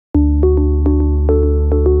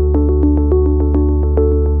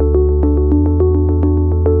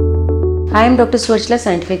I am Dr. Suvarchala,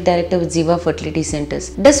 Scientific Director with ZIVA Fertility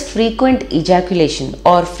Centers. Does frequent ejaculation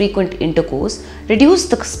or frequent intercourse reduce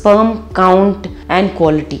the sperm count and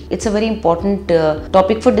quality? It's a very important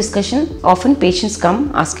topic for discussion. Often patients come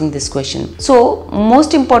asking this question. So,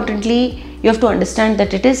 most importantly, you have to understand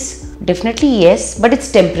that it is definitely yes, but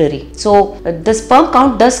it's temporary. So the sperm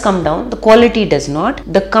count does come down, the quality does not.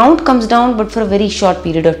 The count comes down, but for a very short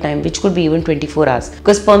period of time, which could be even 24 hours,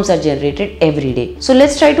 because sperms are generated every day. So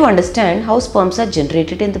let's try to understand how sperms are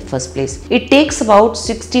generated in the first place. It takes about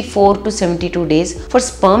 64 to 72 days for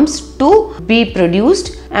sperms to be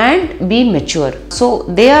produced and be mature. So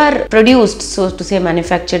they are produced, so to say,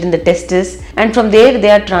 manufactured in the testes, and from there they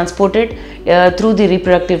are transported through the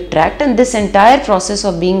reproductive tract, and this entire process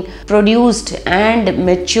of being produced and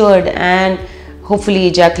matured and hopefully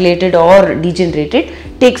ejaculated or degenerated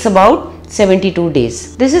takes about 72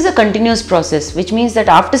 days. This is a continuous process, which means that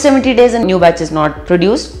after 70 days a new batch is not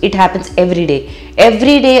produced. It happens every day.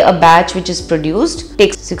 Every day a batch which is produced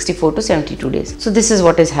takes 64 to 72 days. So this is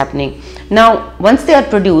what is happening. Now once they are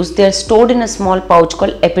produced, they are stored in a small pouch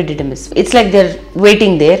called epididymis. It's like they're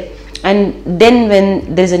waiting there, and then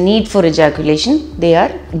when there is a need for ejaculation, they are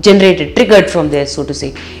generated, triggered from there, so to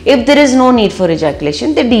say. If there is no need for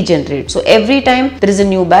ejaculation, they degenerate. So every time there is a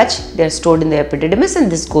new batch, they are stored in the epididymis,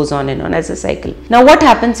 and this goes on and on as a cycle. Now what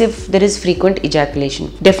happens if there is frequent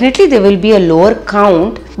ejaculation? Definitely there will be a lower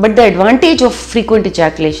count, but the advantage of frequent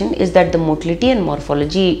ejaculation is that the motility and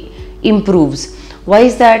morphology improves. Why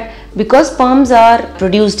is that? Because sperms are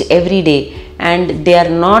produced every day and they are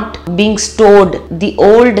not being stored. The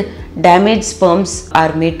old damaged sperms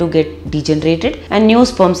are made to get degenerated and new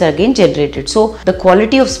sperms are again generated. So the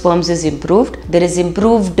quality of sperms is improved. There is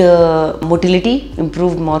improved motility,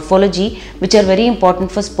 improved morphology, which are very important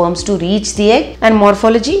for sperms to reach the egg, and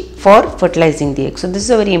morphology for fertilizing the egg. So this is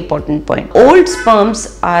a very important point. Old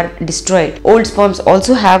sperms are destroyed. Old sperms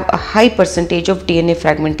also have a high percentage of DNA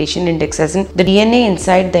fragmentation index, as in the DNA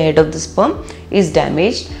inside the head of the sperm is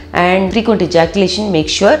damaged, and frequent ejaculation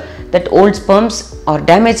makes sure that old sperms or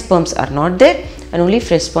damaged sperms are not there and only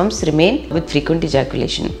fresh sperms remain with frequent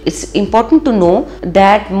ejaculation. It's important to know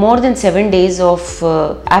that more than 7 days of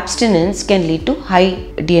abstinence can lead to high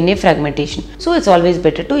DNA fragmentation. So it's always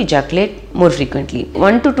better to ejaculate more frequently.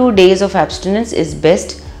 1 to 2 days of abstinence is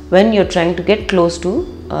best when you're trying to get close to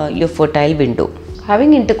your fertile window.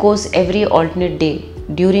 Having intercourse every alternate day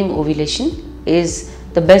during ovulation is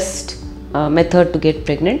the best method to get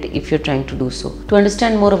pregnant if you're trying to do so. To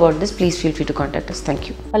understand more about this, please feel free to contact us. Thank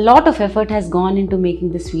you. A lot of effort has gone into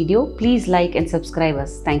making this video. Please like and subscribe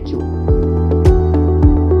us. Thank you.